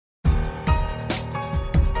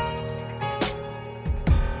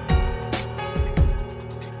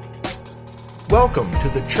Welcome to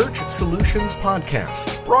the Church Solutions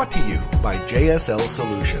Podcast, brought to you by JSL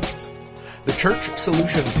Solutions. The Church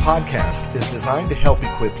Solutions Podcast is designed to help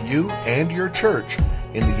equip you and your church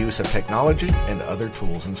in the use of technology and other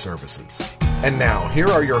tools and services. And now, here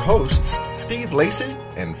are your hosts, Steve Lacey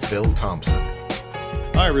and Phil Thompson.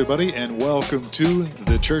 Hi, everybody, and welcome to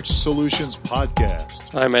the Church Solutions Podcast.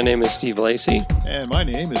 Hi, my name is Steve Lacey. And my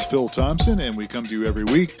name is Phil Thompson, and we come to you every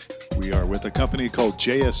week. We are with a company called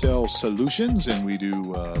JSL Solutions, and we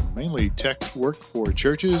do mainly tech work for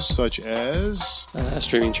churches such as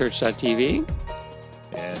StreamingChurch.tv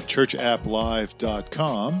and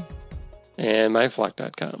ChurchAppLive.com and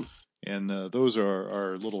MyFlock.com. And those are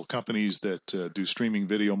our little companies that do streaming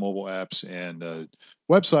video, mobile apps, and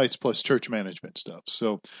websites, plus church management stuff.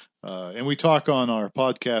 So, and we talk on our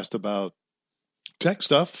podcast about tech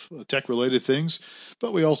stuff, tech-related things,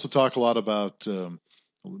 but we also talk a lot about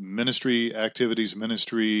ministry activities,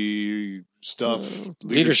 ministry stuff,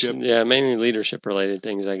 leadership. Yeah, mainly leadership-related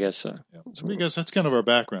things, I guess. Yeah. So I guess that's kind of our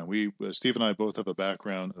background. Steve and I both have a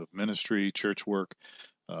background of ministry, church work.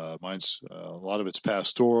 Mine's a lot of it's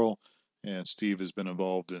pastoral, and Steve has been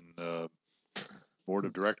involved in board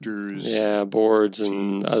of directors. Yeah, boards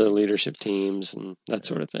and other leadership teams and that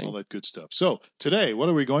sort of thing. All that good stuff. So today, what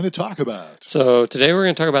are we going to talk about? So today we're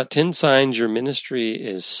going to talk about 10 signs your ministry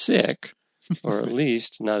is sick, or at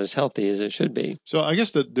least not as healthy as it should be. So I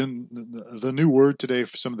guess the new word today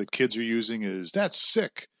for some of the kids are using is "that's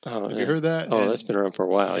sick." Oh, Have you heard that? Oh, that's been around for a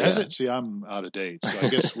while. Has it? See, I'm out of date. So I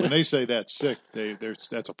guess when they say "that's sick,"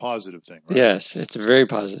 that's a positive thing, right? Yes, it's a very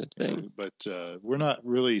positive thing. But we're not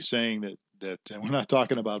really saying that we're not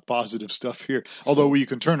talking about positive stuff here, although you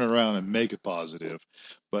can turn it around and make it positive.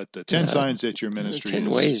 But 10 signs that your ministry 10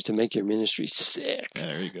 ways to make your ministry sick. Yeah,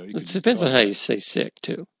 there you go. It depends on how you say sick,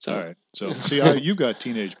 too. So. All right. So, see, you got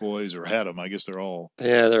teenage boys, or had them. I guess they're all...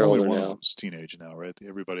 Yeah, they're older one now. Of them's teenage now, right?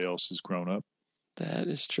 Everybody else has grown up. That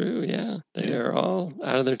is true, yeah. They are all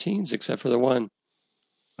out of their teens, except for the one.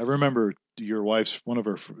 I remember your wife's, one of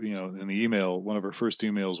her, in the email, one of her first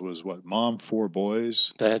emails was, what, Mom, 4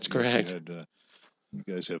 boys? That's correct. You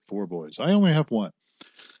guys have 4 boys. I only have 1.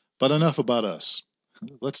 But enough about us.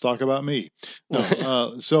 Let's talk about me. No,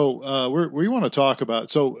 we want to talk about.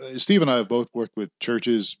 So Steve and I have both worked with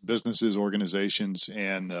churches, businesses, organizations,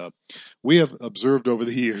 and we have observed over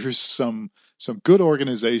the years some good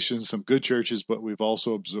organizations, some good churches, but we've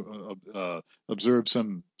also observed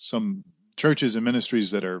some churches and ministries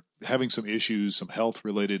that are having some issues, some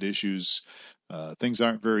health-related issues. Things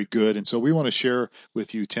aren't very good, and so we want to share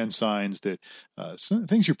with you 10 signs that some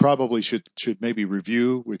things you probably should maybe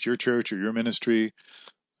review with your church or your ministry,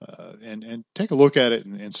 and take a look at it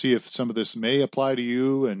and see if some of this may apply to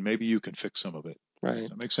you, and maybe you can fix some of it. Right.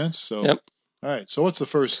 Does that make sense? So, yep. All right. So what's the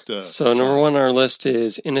first? So number 1 on our list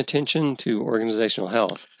is inattention to organizational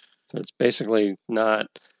health. So it's basically not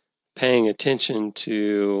paying attention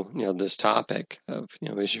to this topic of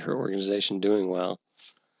is your organization doing well?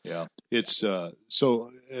 Yeah, it's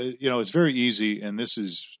it's very easy, and this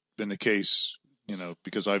has been the case,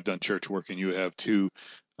 because I've done church work and you have too.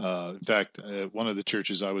 In fact, one of the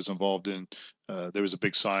churches I was involved in, there was a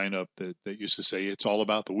big sign up that used to say it's all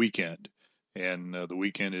about the weekend, and the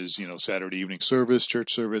weekend is Saturday evening service,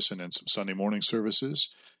 church service, and then some Sunday morning services.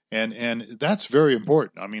 And that's very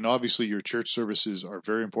important. I mean, obviously, your church services are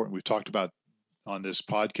very important. We've talked about on this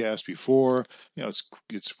podcast before. It's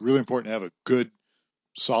really important to have a good,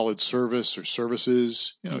 solid service or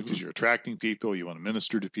services. Because you're attracting people, you want to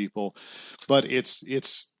minister to people. But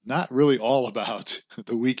it's not really all about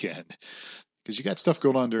the weekend, because you got stuff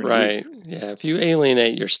going on during the week. Right. Yeah. If you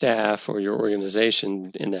alienate your staff or your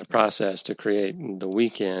organization in that process to create the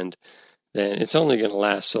weekend, then it's only going to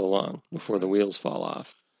last so long before the wheels fall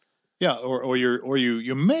off. Yeah, or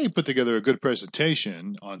you may put together a good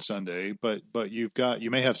presentation on Sunday, but you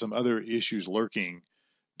may have some other issues lurking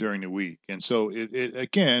during the week. And so it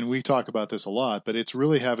again, we talk about this a lot, but it's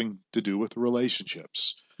really having to do with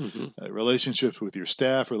relationships. Relationships with your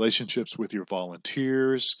staff, relationships with your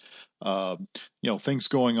volunteers, things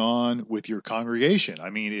going on with your congregation. I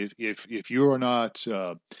mean, if you're not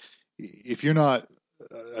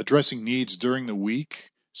addressing needs during the week,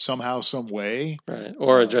 somehow, some way. Right.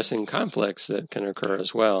 Or addressing conflicts that can occur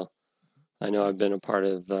as well. I know I've been a part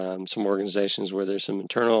of some organizations where there's some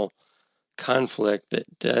internal conflict that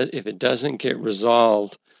if it doesn't get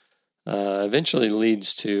resolved, eventually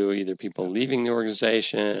leads to either people leaving the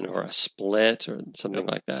organization or a split or something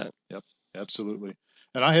like that. Yep, absolutely.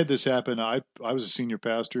 And I had this happen. I was a senior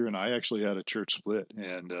pastor, and I actually had a church split.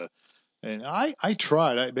 And And I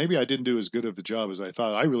tried. Maybe I didn't do as good of a job as I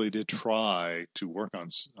thought. I really did try to work on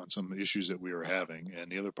some issues that we were having,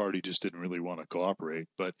 and the other party just didn't really want to cooperate.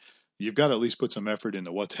 But you've got to at least put some effort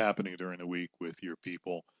into what's happening during the week with your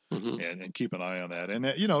people, and keep an eye on that. And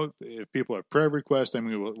if people have prayer requests, I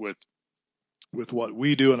mean, with what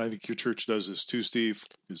we do, and I think your church does this too, Steve,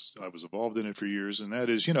 because I was involved in it for years, and that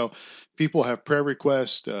is, people have prayer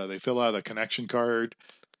requests. They fill out a connection card,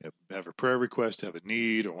 have a prayer request, have a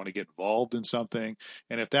need, or want to get involved in something.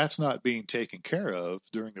 And if that's not being taken care of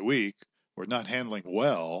during the week or not handling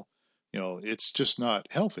well, it's just not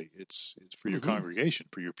healthy. It's for your congregation,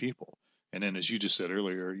 for your people. And then, as you just said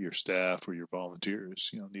earlier, your staff or your volunteers,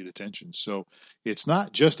 need attention. So it's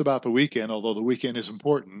not just about the weekend, although the weekend is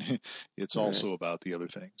important. It's also about the other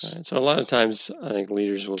things. Right. So a lot of times, I think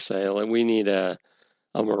leaders will say, like, we need a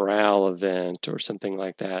morale event or something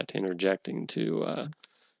like that, interjecting to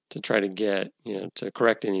try to get, to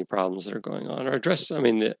correct any problems that are going on or address. I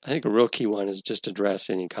mean, I think a real key one is just address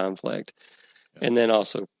any conflict. Yeah. And then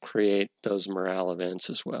also create those morale events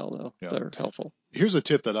as well, though. Yeah. That are helpful. Here's a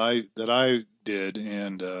tip that I did,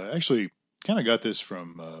 and actually kind of got this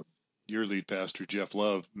from your lead pastor, Jeff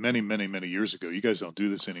Love, many, many, many years ago. You guys don't do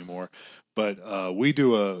this anymore, but we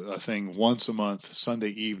do a thing once a month,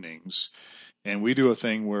 Sunday evenings, and we do a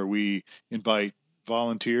thing where we invite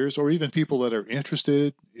volunteers or even people that are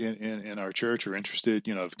interested in our church or interested,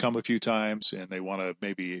 have come a few times and they want to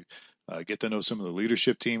maybe get to know some of the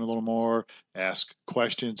leadership team a little more, ask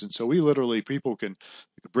questions. And so people can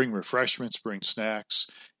bring refreshments, bring snacks,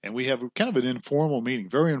 and we have kind of an informal meeting,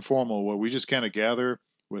 very informal, where we just kind of gather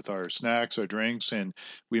with our snacks, our drinks, and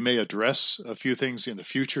we may address a few things in the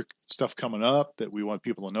future, stuff coming up that we want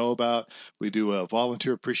people to know about. We do a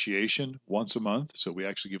volunteer appreciation once a month. So we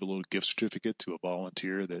actually give a little gift certificate to a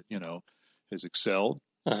volunteer that, has excelled.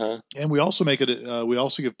 And we also we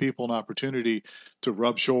also give people an opportunity to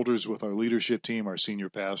rub shoulders with our leadership team, our senior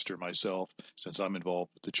pastor, myself, since I'm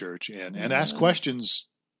involved with the church, and ask questions,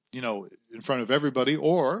 in front of everybody.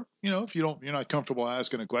 Or, if you're not comfortable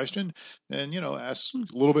asking a question, then, ask a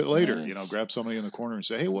little bit later, grab somebody in the corner and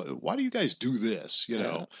say, hey, why do you guys do this?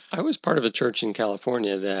 I was part of a church in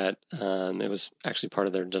California that it was actually part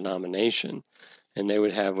of their denomination. And they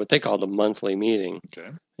would have what they called a monthly meeting. Okay.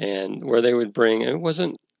 And where they would bring, it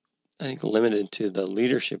wasn't, I think, limited to the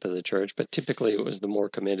leadership of the church, but typically it was the more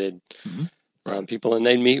committed people. And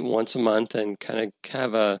they'd meet once a month and kind of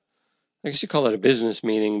have I guess you call it a business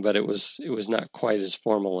meeting, but it was not quite as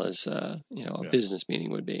formal as, a business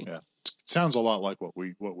meeting would be. Yeah. It sounds a lot like what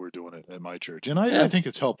we're doing at my church. And I think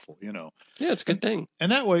it's helpful, Yeah, it's a good thing.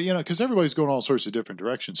 And that way, because everybody's going all sorts of different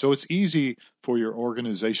directions. So it's easy for your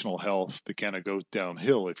organizational health to kind of go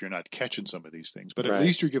downhill if you're not catching some of these things. But at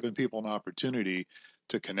least you're giving people an opportunity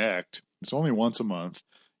to connect. It's only once a month.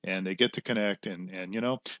 And they get to connect, and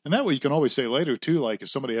that way you can always say later too, like if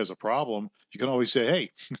somebody has a problem, you can always say,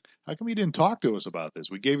 hey, how come you didn't talk to us about this?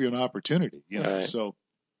 We gave you an opportunity, Right. So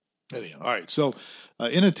anyhow, all right. So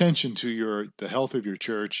inattention to the health of your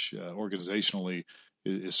church organizationally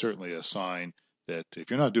is certainly a sign that if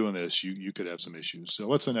you're not doing this, you could have some issues. So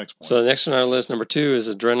what's the next point? So the next on our list, number 2, is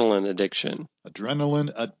adrenaline addiction.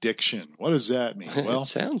 Adrenaline addiction. What does that mean? Well, it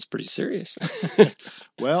sounds pretty serious.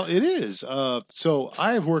 Well, it is. So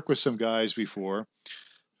I have worked with some guys before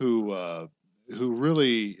who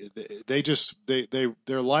really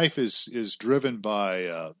their life is driven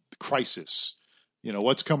by crisis.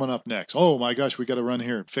 What's coming up next? Oh my gosh, we got to run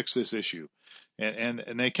here and fix this issue, and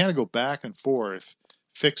they kind of go back and forth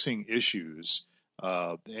fixing issues.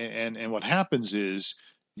 And what happens is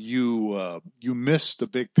you miss the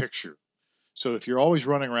big picture. So if you're always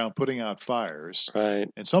running around putting out fires, right,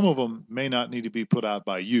 and some of them may not need to be put out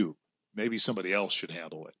by you, maybe somebody else should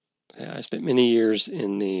handle it. Yeah, I spent many years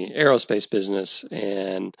in the aerospace business,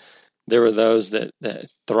 and there were those that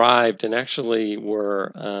thrived and actually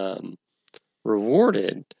were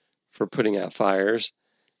rewarded for putting out fires.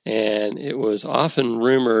 And it was often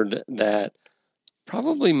rumored that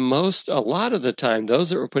probably a lot of the time,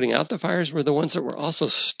 those that were putting out the fires were the ones that were also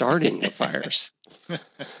starting the fires.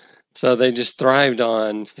 So they just thrived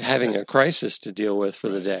on having a crisis to deal with for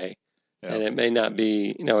the day. Yeah. And it may not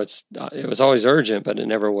be, it was always urgent, but it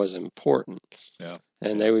never was important. Yeah.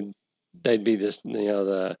 And they'd be this,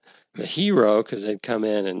 the hero, because they'd come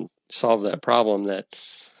in and solve that problem that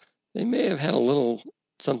they may have had a little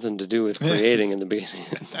something to do with creating in the beginning.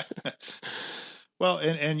 Well,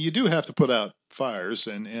 and you do have to put out fires,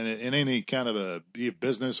 and in any kind of a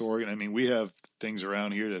business organ. I mean, we have things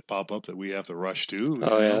around here that pop up that we have to rush to.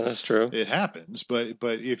 Oh, yeah, that's true. It happens, but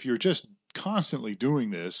if you're just constantly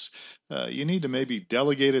doing this, you need to maybe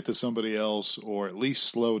delegate it to somebody else, or at least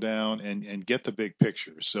slow down and get the big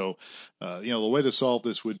picture. So, the way to solve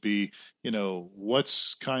this would be,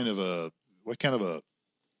 what kind of a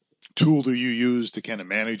tool do you use to kind of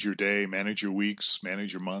manage your day, manage your weeks,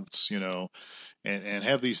 manage your months, and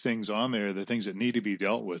have these things on there, the things that need to be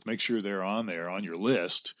dealt with, make sure they're on there on your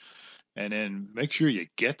list, and then make sure you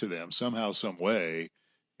get to them somehow, some way,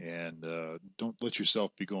 and don't let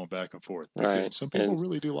yourself be going back and forth, because Right. some people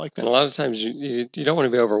really do like that. And a lot of times you don't want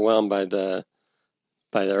to be overwhelmed by the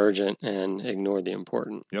urgent and ignore the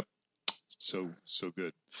important. Yep. So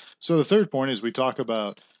good. So the third point is we talk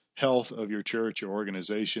about health of your church or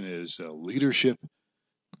organization is leadership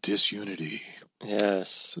disunity.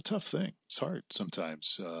 Yes. It's a tough thing. It's hard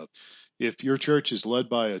sometimes. If your church is led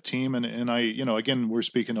by a team, and I, again, we're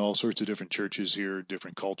speaking to all sorts of different churches here,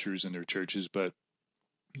 different cultures in their churches, but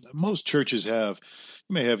most churches you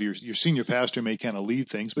may have your senior pastor may kind of lead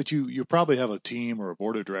things, but you probably have a team or a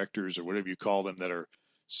board of directors or whatever you call them that are,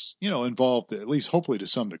 involved at least hopefully to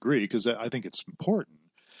some degree, because I think it's important.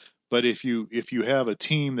 But if you have a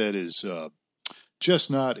team that is just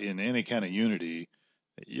not in any kind of unity,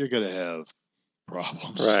 you're going to have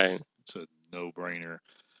problems. Right. It's a no-brainer.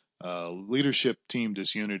 Leadership team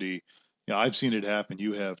disunity, I've seen it happen.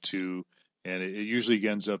 You have too. And it usually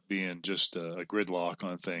ends up being just a gridlock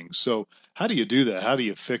on things. So how do you do that? How do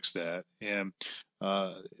you fix that? And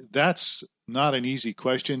that's not an easy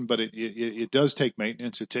question, but it does take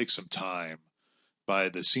maintenance. It takes some time by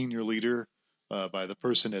the senior leader, by the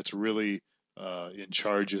person that's really in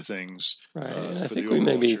charge of things. Right. I think we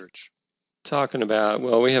may be church. Talking about,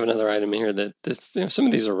 we have another item here that some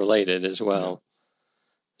of these are related as well.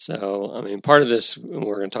 Yeah. So, part of this, and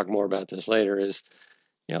we're going to talk more about this later, is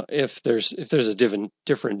if there's a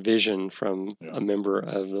different vision from a member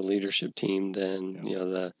of the leadership team than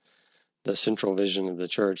the central vision of the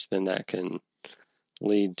church, then that can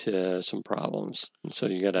lead to some problems. And so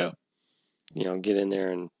you got to get in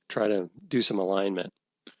there and try to do some alignment.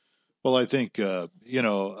 Well, I think I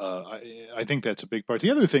think that's a big part. The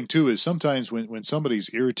other thing too is sometimes when somebody's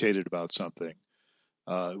irritated about something,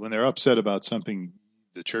 when they're upset about something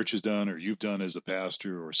the church has done or you've done as a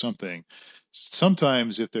pastor or something,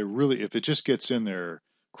 sometimes if it just gets in their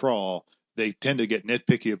crawl, they tend to get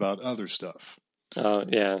nitpicky about other stuff.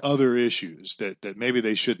 Other issues that maybe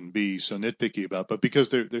they shouldn't be so nitpicky about, but because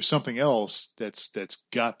there's something else that's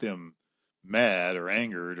got them mad or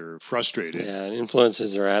angered or frustrated. Yeah, it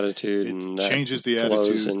influences their attitude, and changes the flows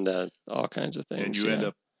attitude into all kinds of things. And you end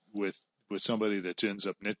up with somebody that ends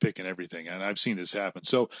up nitpicking everything. And I've seen this happen.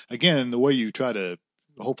 So again, the way you try to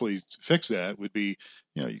hopefully fix that would be,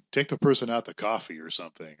 you take the person out to coffee or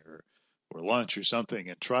something, or lunch or something,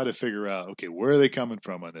 and try to figure out, okay, where are they coming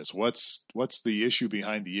from on this? What's the issue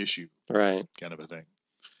behind the issue? Right. Kind of a thing.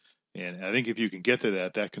 And I think if you can get to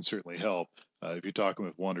that can certainly help. If you're talking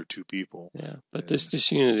with one or two people. Yeah. But this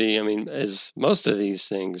disunity, as most of these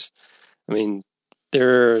things,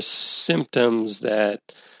 there are symptoms that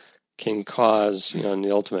can cause,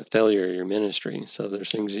 the ultimate failure of your ministry. So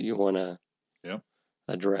there's things that you want to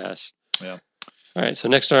address. Yeah. All right. So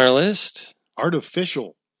next on our list,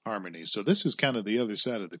 artificial harmony. So this is kind of the other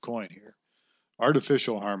side of the coin here.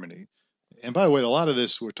 Artificial harmony. And by the way, a lot of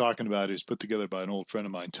this we're talking about is put together by an old friend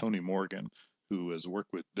of mine, Tony Morgan, who has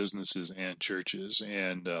worked with businesses and churches.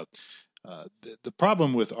 And the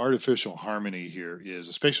problem with artificial harmony here is,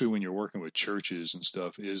 especially when you're working with churches and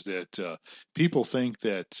stuff, is that people think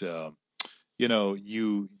that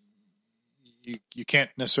you can't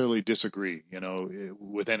necessarily disagree,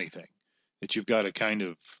 with anything. That you've got to kind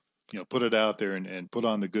of put it out there and put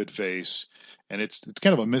on the good face. And it's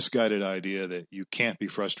kind of a misguided idea that you can't be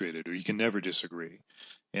frustrated or you can never disagree.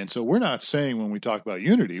 And so we're not saying, when we talk about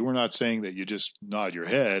unity, we're not saying that you just nod your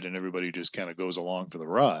head and everybody just kind of goes along for the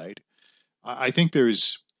ride. I think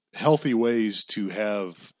there's healthy ways to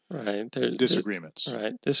have disagreements.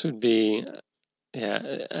 Right. This would be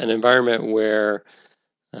an environment where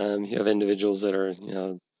you have individuals that are,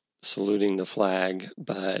 saluting the flag,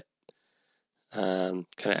 but kind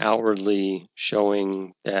of outwardly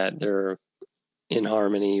showing that they're in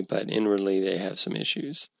harmony, but inwardly they have some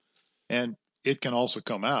issues. And it can also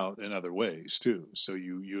come out in other ways too. So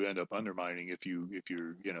you end up undermining if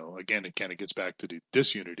you're, again, it kind of gets back to the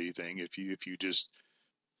disunity thing. If you just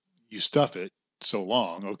stuff it so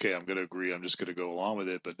long, okay, I'm going to agree, I'm just going to go along with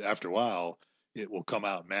it. But after a while, it will come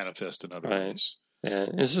out, manifest in other ways. Yeah,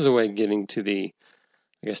 this is a way of getting to the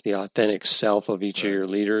authentic self of each of your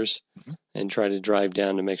leaders, and try to drive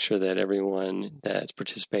down to make sure that everyone that's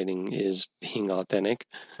participating is being authentic.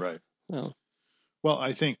 Right. Well, Well,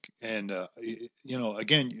 I think, and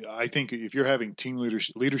again, I think if you're having team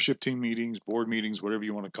leadership team meetings, board meetings, whatever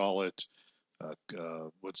you want to call it,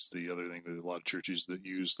 what's the other thing that a lot of churches that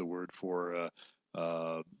use the word for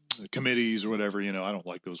committees or whatever? I don't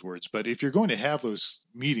like those words, but if you're going to have those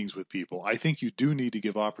meetings with people, I think you do need to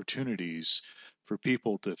give opportunities for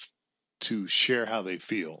people to share how they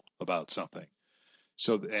feel about something.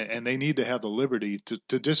 So, and they need to have the liberty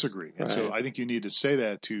to disagree. And so I think you need to say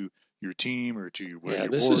that to your team or to your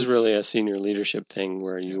this board. is really a senior leadership thing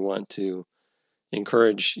where you want to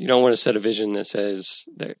encourage. You don't want to set a vision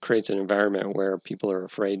that creates an environment where people are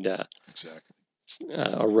afraid to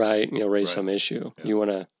raise some issue. Yeah. You want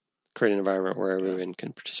to create an environment where everyone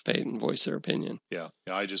can participate and voice their opinion. Yeah.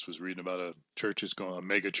 I just was reading about a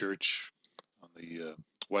mega church on the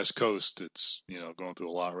West Coast. It's going through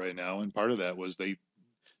a lot right now, and part of that was the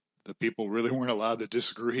people really weren't allowed to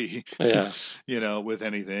disagree, with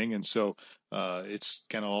anything. And so it's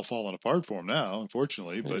kind of all falling apart for them now,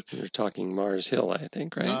 unfortunately. But you're talking Mars Hill, I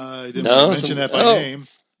think, right? I didn't mention that by name.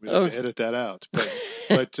 We have to edit that out.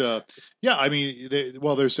 But I mean,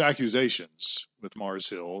 there's accusations with Mars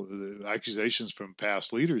Hill, the accusations from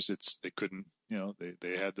past leaders. They couldn't,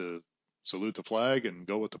 they had to salute the flag and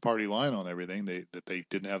go with the party line on everything. That they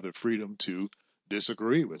didn't have the freedom to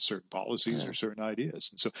disagree with certain policies or certain ideas.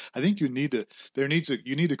 And so I think you need to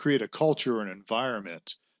create a culture or an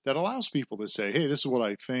environment that allows people to say, hey, this is what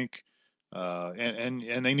I think.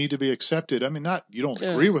 And they need to be accepted. I mean, you don't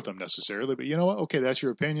agree with them necessarily, but you know what? Okay, that's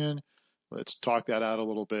your opinion. Let's talk that out a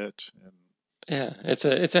little bit.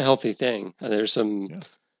 It's a healthy thing. There's some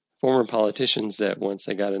former politicians that once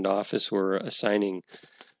they got into office were assigning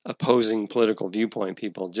opposing political viewpoint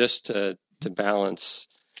people just to balance,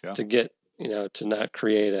 to get, to not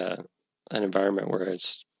create an environment where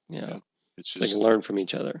it's, it's just, they can learn from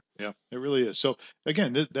each other. Yeah, it really is. So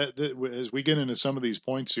again, as we get into some of these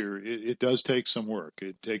points here, it does take some work.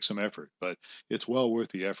 It takes some effort, but it's well worth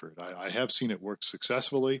the effort. I have seen it work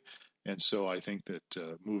successfully. And so I think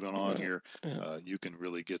that moving on here, you can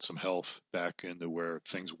really get some health back into where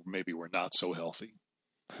things maybe were not so healthy.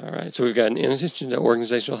 All right. So we've got, in addition to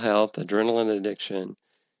organizational health, adrenaline addiction,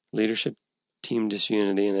 leadership team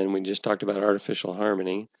disunity, and then we just talked about artificial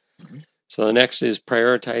harmony. Mm-hmm. So the next is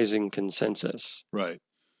prioritizing consensus. Right.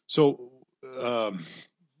 So,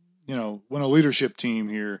 when a leadership team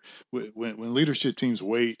here, when leadership teams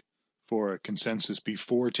wait for a consensus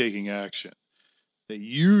before taking action, they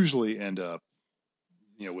usually end up,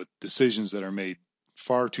 with decisions that are made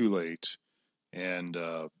far too late, and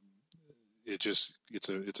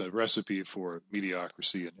it's a recipe for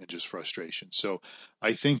mediocrity and just frustration. So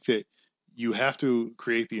I think that you have to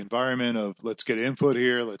create the environment of let's get input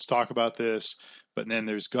here, let's talk about this, but then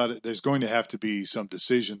there's going to have to be some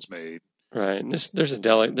decisions made. Right. And there's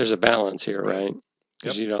a balance here, right?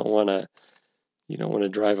 Because you don't want to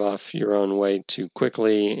drive off your own way too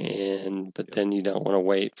quickly, but then you don't want to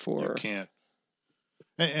wait for. You can't.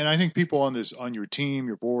 And I think people on your team,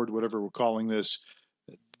 your board, whatever we're calling this,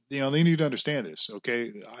 they need to understand this.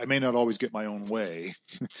 Okay, I may not always get my own way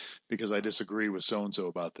because I disagree with so and so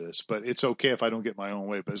about this, but it's okay if I don't get my own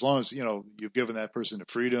way. But as long as you've given that person the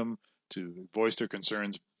freedom to voice their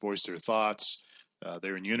concerns, voice their thoughts,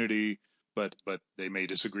 they're in unity. But they may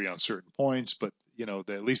disagree on certain points. But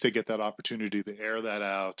at least they get that opportunity to air that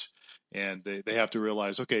out, and they have to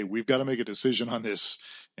realize, okay, we've got to make a decision on this,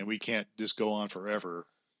 and we can't just go on forever.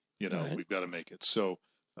 Right. We've got to make it. So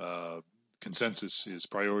consensus is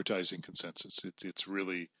prioritizing consensus. It's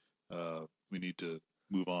really we need to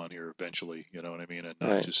move on here eventually. You know what I mean, and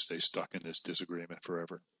not just stay stuck in this disagreement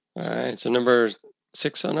forever. All right. So number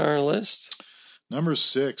 6 on our list. Number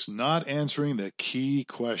 6, not answering the key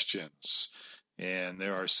questions. And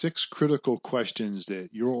there are 6 critical questions that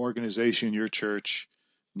your organization, your church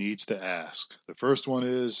needs to ask. The first one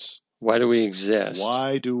is, why do we exist?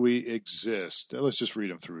 Why do we exist? Let's just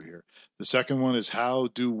read them through here. The second one is, how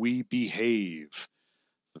do we behave?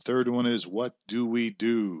 The third one is, what do we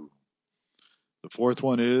do? The fourth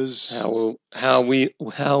one is, how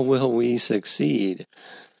will we succeed?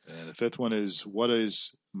 And the fifth one is, what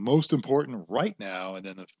is most important right now? And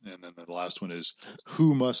then the last one is,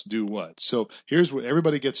 who must do what? So here's where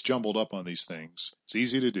everybody gets jumbled up on these things. It's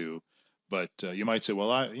easy to do, but you might say, well,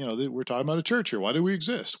 we're talking about a church here. Why do we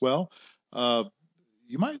exist? Well,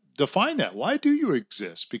 you might define that. Why do you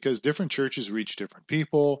exist? Because different churches reach different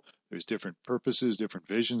people. There's different purposes, different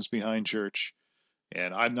visions behind church.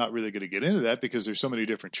 And I'm not really going to get into that because there's so many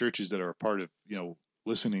different churches that are a part of,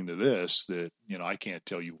 listening to this that, I can't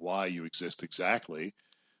tell you why you exist exactly,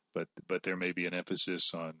 but there may be an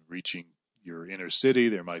emphasis on reaching your inner city.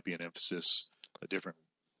 There might be an emphasis, a different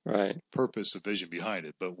Right. purpose, the vision behind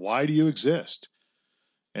it. But why do you exist?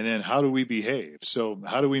 And then how do we behave? So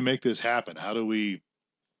how do we make this happen? How do we,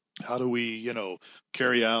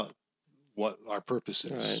 carry out what our purpose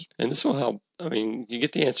is? Right. And this will help. I mean, you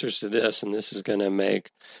get the answers to this, and this is going to make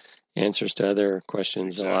answers to other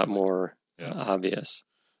questions a lot more obvious.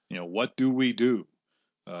 What do we do?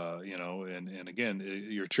 And again,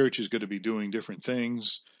 your church is going to be doing different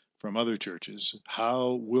things from other churches.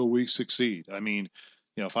 How will we succeed? I mean,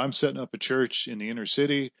 if I'm setting up a church in the inner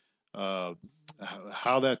city, how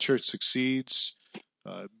that church succeeds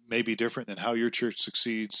may be different than how your church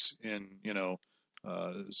succeeds in,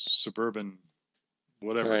 suburban,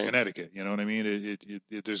 whatever, Connecticut. You know what I mean?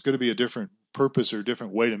 There's going to be a different purpose or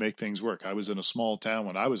different way to make things work. I was in a small town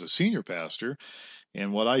when I was a senior pastor,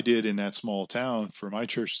 and what I did in that small town for my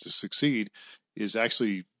church to succeed is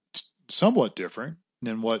actually somewhat different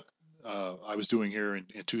than what I was doing here in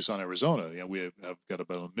Tucson, Arizona. We have got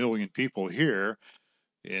about 1 million people here.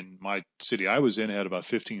 In my city I was in, had about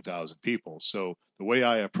 15,000 people. So the way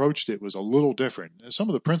I approached it was a little different. Some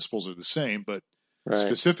of the principles are the same, but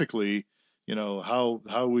specifically,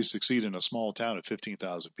 how we succeed in a small town of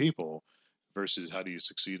 15,000 people versus how do you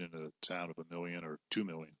succeed in a town of 1 million or 2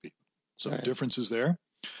 million people. So differences there.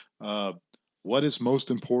 What is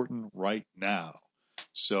most important right now?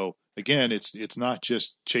 So again, it's not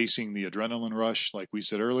just chasing the adrenaline rush, like we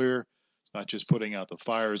said earlier. It's not just putting out the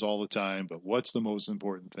fires all the time, but what's the most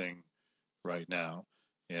important thing right now?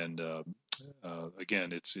 And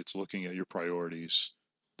again, it's looking at your priorities,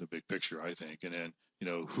 the big picture, I think, and then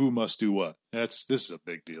who must do what. This is a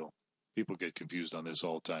big deal. People get confused on this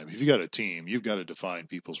all the time. If you got a team, you've got to define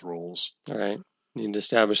people's roles. All right. You need to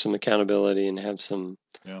establish some accountability and have some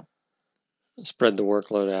spread the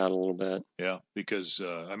workload out a little bit. Yeah, because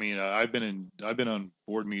I've been on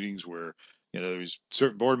board meetings where there's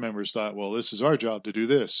certain board members thought, well, this is our job to do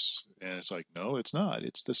this, and it's like, no, it's not.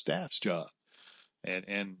 It's the staff's job.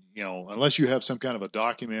 And unless you have some kind of a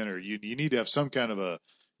document, or you need to have some kind of a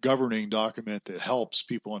governing document that helps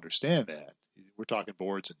people understand that. We're talking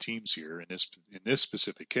boards and teams here in this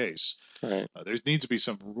specific case. Right. There needs to be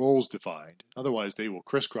some roles defined. Otherwise, they will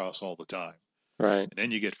crisscross all the time. Right. And then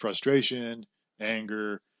you get frustration,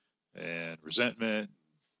 anger, and resentment.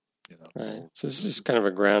 Right. So this is kind of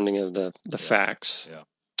a grounding of the facts. Yeah.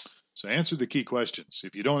 So answer the key questions.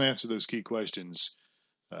 If you don't answer those key questions,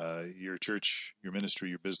 your church, your ministry,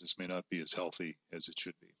 your business may not be as healthy as it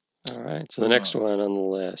should be. All right. So the next one on the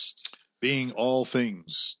list. Being all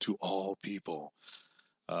things to all people.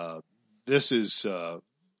 This is,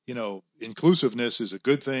 inclusiveness is a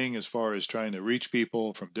good thing as far as trying to reach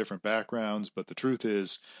people from different backgrounds. But the truth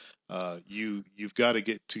is, you've got to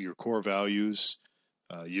get to your core values.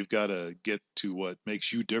 You've got to get to what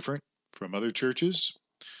makes you different from other churches.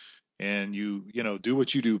 And do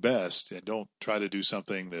what you do best, and don't try to do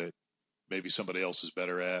something that maybe somebody else is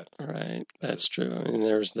better at. Right. That's true. I mean,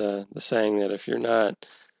 there's the saying that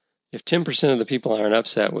if 10% of the people aren't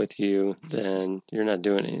upset with you, then you're not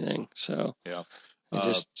doing anything. So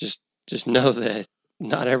just know that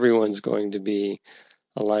not everyone's going to be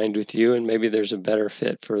aligned with you, and maybe there's a better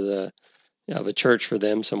fit of a church for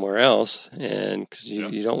them somewhere else. And because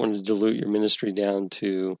you don't want to dilute your ministry down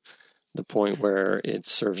to the point where it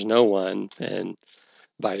serves no one, and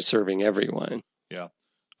by serving everyone. Yeah.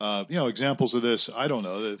 Examples of this, I don't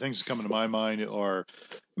know. The things that come into my mind are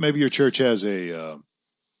maybe your church has a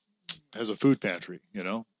food pantry,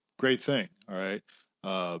 great thing. All right.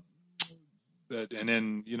 And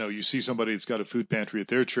then, you see somebody that's got a food pantry at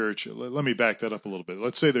their church. Let me back that up a little bit.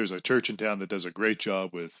 Let's say there's a church in town that does a great job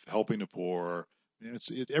with helping the poor.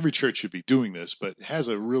 Every church should be doing this, but has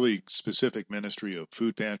a really specific ministry of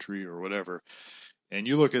food pantry or whatever. And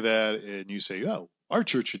you look at that and you say, oh, our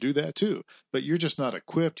church should do that too. But you're just not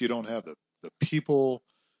equipped. You don't have the people.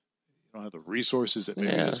 You don't have the resources that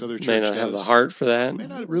maybe this other church may not have the heart for that. May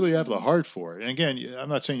not really have the heart for it. And again, I'm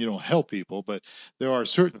not saying you don't help people, but there are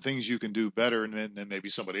certain things you can do better than maybe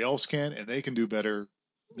somebody else can, and they can do better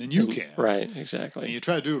than you can. Right, exactly. And you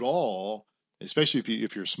try to do it all, especially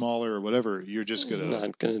if you're smaller or whatever, you're just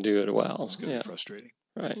not gonna do it well. It's gonna be frustrating.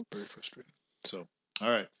 Right. Very frustrating. So, all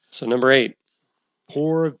right. So number 8.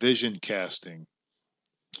 Poor vision casting.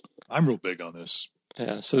 I'm real big on this.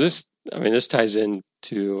 Yeah. So this ties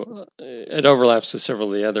into it overlaps with several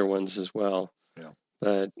of the other ones as well. Yeah.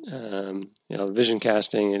 But vision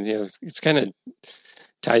casting, and it's kind of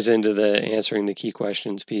ties into the answering the key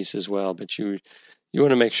questions piece as well. But you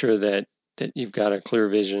want to make sure that you've got a clear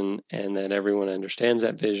vision and that everyone understands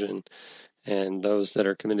that vision, and those that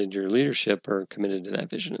are committed to your leadership are committed to that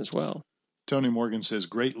vision as well. Tony Morgan says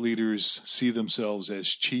great leaders see themselves as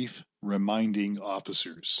chief reminding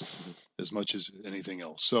officers as much as anything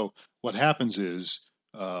else. So what happens is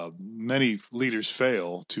many leaders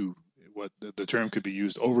fail to, what the term could be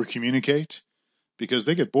used, over communicate, because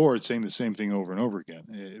they get bored saying the same thing over and over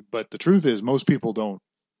again. But the truth is most people don't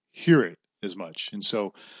hear it as much. And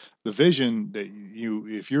so the vision that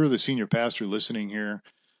if you're the senior pastor listening here,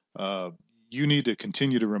 you need to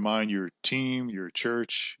continue to remind your team, your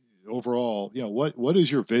church, overall, what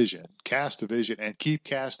is your vision? Cast a vision and keep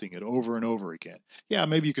casting it over and over again. Yeah,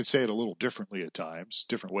 maybe you could say it a little differently at times,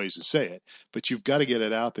 different ways to say it, but you've got to get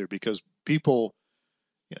it out there because people,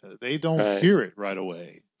 they don't hear it right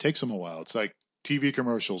away. It takes them a while. It's like TV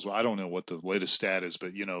commercials. Well, I don't know what the latest stat is,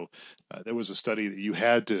 but there was a study that you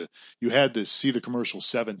had to see the commercial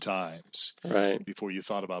 7 times before you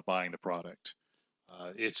thought about buying the product.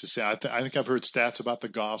 I think I've heard stats about the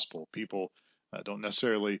gospel. People don't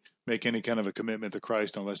necessarily make any kind of a commitment to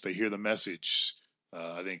Christ unless they hear the message,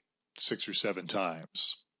 I think 6 or 7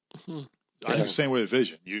 times. Mm-hmm. I think the same way with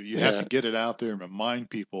vision. You have to get it out there and remind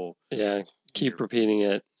people. Yeah, keep repeating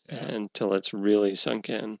it until it's really sunk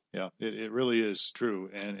in. Yeah, it really is true.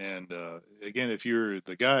 And again, if you're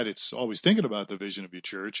the guy that's always thinking about the vision of your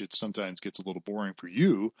church, it sometimes gets a little boring for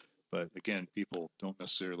you. But again, people don't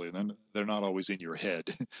necessarily, they're not always in your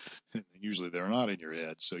head. Usually they're not in your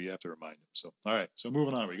head, so you have to remind them. So, all right, so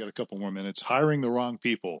moving on. We got a couple more minutes. Hiring the wrong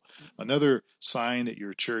people. Another sign that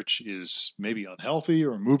your church is maybe unhealthy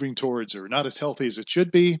or moving towards or not as healthy as it should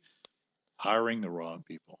be, hiring the wrong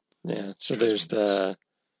people. Yeah, so there's the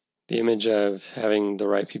image of having the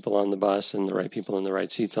right people on the bus and the right people in the right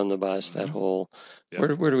seats on the bus, mm-hmm. That whole,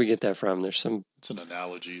 where do we get that from? It's an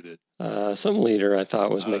analogy that some leader I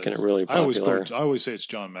thought was making it really popular. I always say it's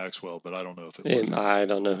John Maxwell, but I don't know if it was. I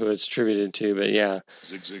don't know who it's attributed to, but yeah.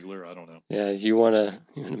 Zig Ziglar, I don't know. Yeah, you want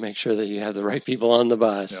to make sure that you have the right people on the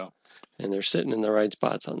bus, and they're sitting in the right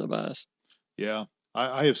spots on the bus. Yeah.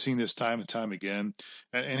 I have seen this time and time again.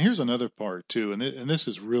 And here's another part, too, and this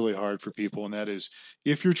is really hard for people, and that is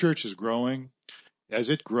if your church is growing, as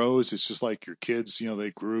it grows, it's just like your kids,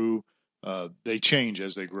 they grew, they change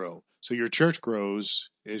as they grow. So your church grows.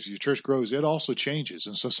 As your church grows, it also changes.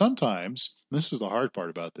 And so sometimes, and this is the hard part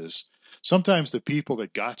about this, sometimes the people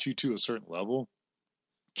that got you to a certain level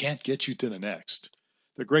can't get you to the next.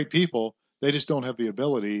 They're great people. They just don't have the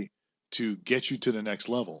ability to get you to the next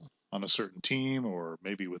level on a certain team or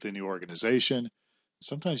maybe within the organization.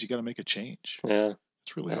 Sometimes you got to make a change. Yeah.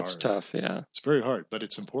 It's really hard. That's tough, yeah. It's very hard, but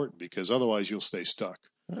it's important because otherwise you'll stay stuck.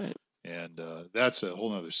 Right. And that's a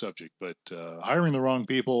whole other subject. But hiring the wrong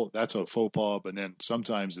people, that's a faux pas. But then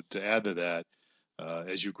sometimes to add to that,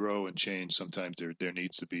 as you grow and change, sometimes there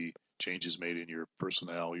needs to be changes made in your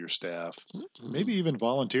personnel, your staff, mm-hmm. maybe even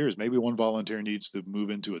volunteers. Maybe one volunteer needs to move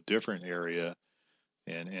into a different area.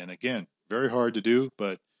 And again, very hard to do,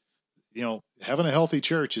 but having a healthy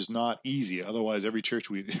church is not easy. Otherwise, every church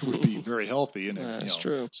would be very healthy. And that's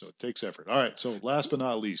true. So it takes effort. All right. So last but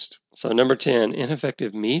not least. So number 10,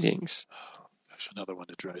 ineffective meetings. Oh, gosh, another one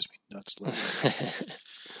that drives me nuts.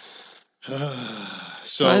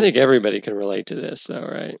 So I think everybody can relate to this, though,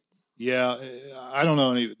 right? Yeah. I don't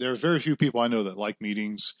know. There are very few people I know that like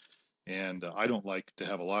meetings. And I don't like to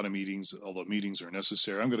have a lot of meetings, although meetings are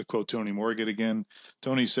necessary. I'm going to quote Tony Morgan again.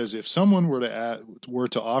 Tony says, if someone were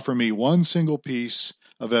to offer me one single piece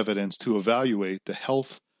of evidence to evaluate the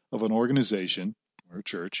health of an organization or a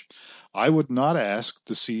church, I would not ask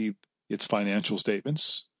to see its financial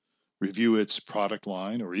statements, review its product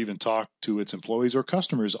line, or even talk to its employees or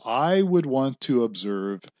customers. I would want to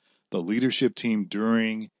observe the leadership team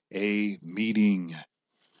during a meeting.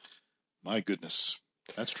 My goodness.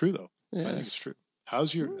 That's true, though. Yes. I think it's true.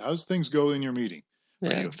 How's things go in your meeting?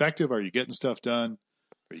 Are you effective? Are you getting stuff done?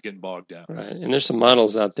 Are you getting bogged down? Right. And there's some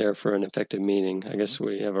models out there for an effective meeting. I guess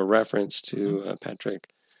we have a reference to Patrick.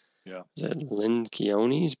 Yeah. Is that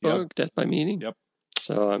Lencioni's book, Death by Meeting? Yep.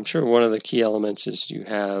 So I'm sure one of the key elements is you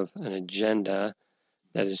have an agenda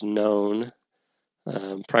that is known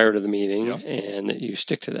prior to the meeting, and that you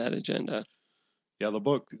stick to that agenda. Yeah, the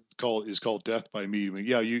book is called Death by Meeting.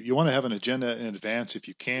 Yeah, you want to have an agenda in advance if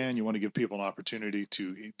you can. You want to give people an opportunity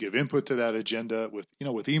to give input to that agenda.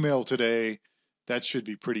 With email today, that should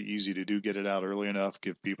be pretty easy to do. Get it out early enough,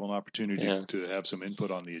 give people an opportunity to have some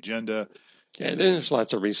input on the agenda. Yeah, there's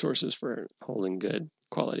lots of resources for holding good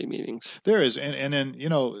quality meetings. There is, and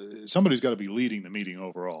then somebody's got to be leading the meeting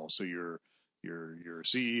overall. So your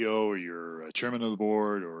CEO or your chairman of the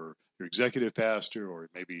board or your executive pastor, or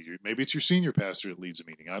maybe it's your senior pastor that leads a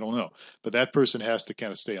meeting. I don't know. But that person has to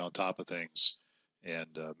kind of stay on top of things and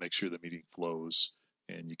make sure the meeting flows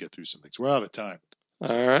and you get through some things. We're out of time.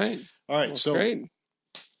 All right. Well, so great.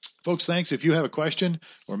 Folks, thanks. If you have a question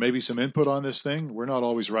or maybe some input on this thing, we're not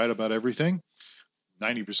always right about everything.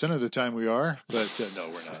 90% of the time we are, but no,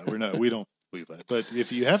 we're not. We're not. We don't believe that. But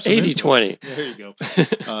if you have some 80-20. there you go.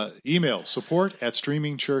 Email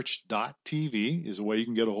support@streamingchurch.tv is a way you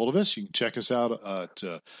can get a hold of us. You can check us out at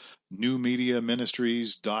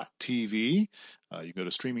newmediaministries.tv. You can go to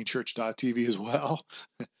streamingchurch.tv as well.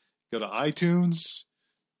 Go to iTunes.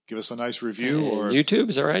 Give us a nice review. And or YouTube,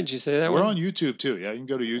 is that right? Did you say that We're one? on YouTube too. Yeah, you can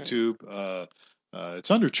go to YouTube.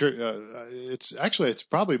 It's under church. It's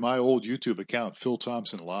probably my old YouTube account. Phil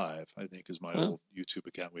Thompson Live, I think, is my old YouTube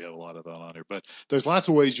account. We have a lot of that on there. But there's lots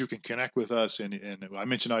of ways you can connect with us. And I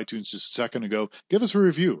mentioned iTunes just a second ago. Give us a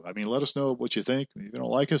review. I mean, let us know what you think. If you don't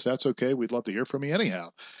like us, that's okay. We'd love to hear from you anyhow.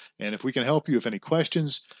 And if we can help you, if any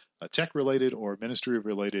questions, tech related or ministry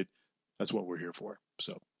related, that's what we're here for.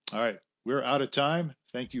 So, all right. We're out of time.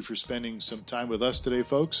 Thank you for spending some time with us today,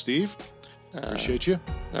 folks. Steve, appreciate you.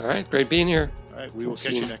 All right. Great being here. All right. We will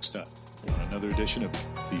catch you next time on another edition of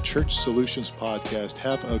the Church Solutions Podcast.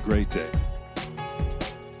 Have a great day.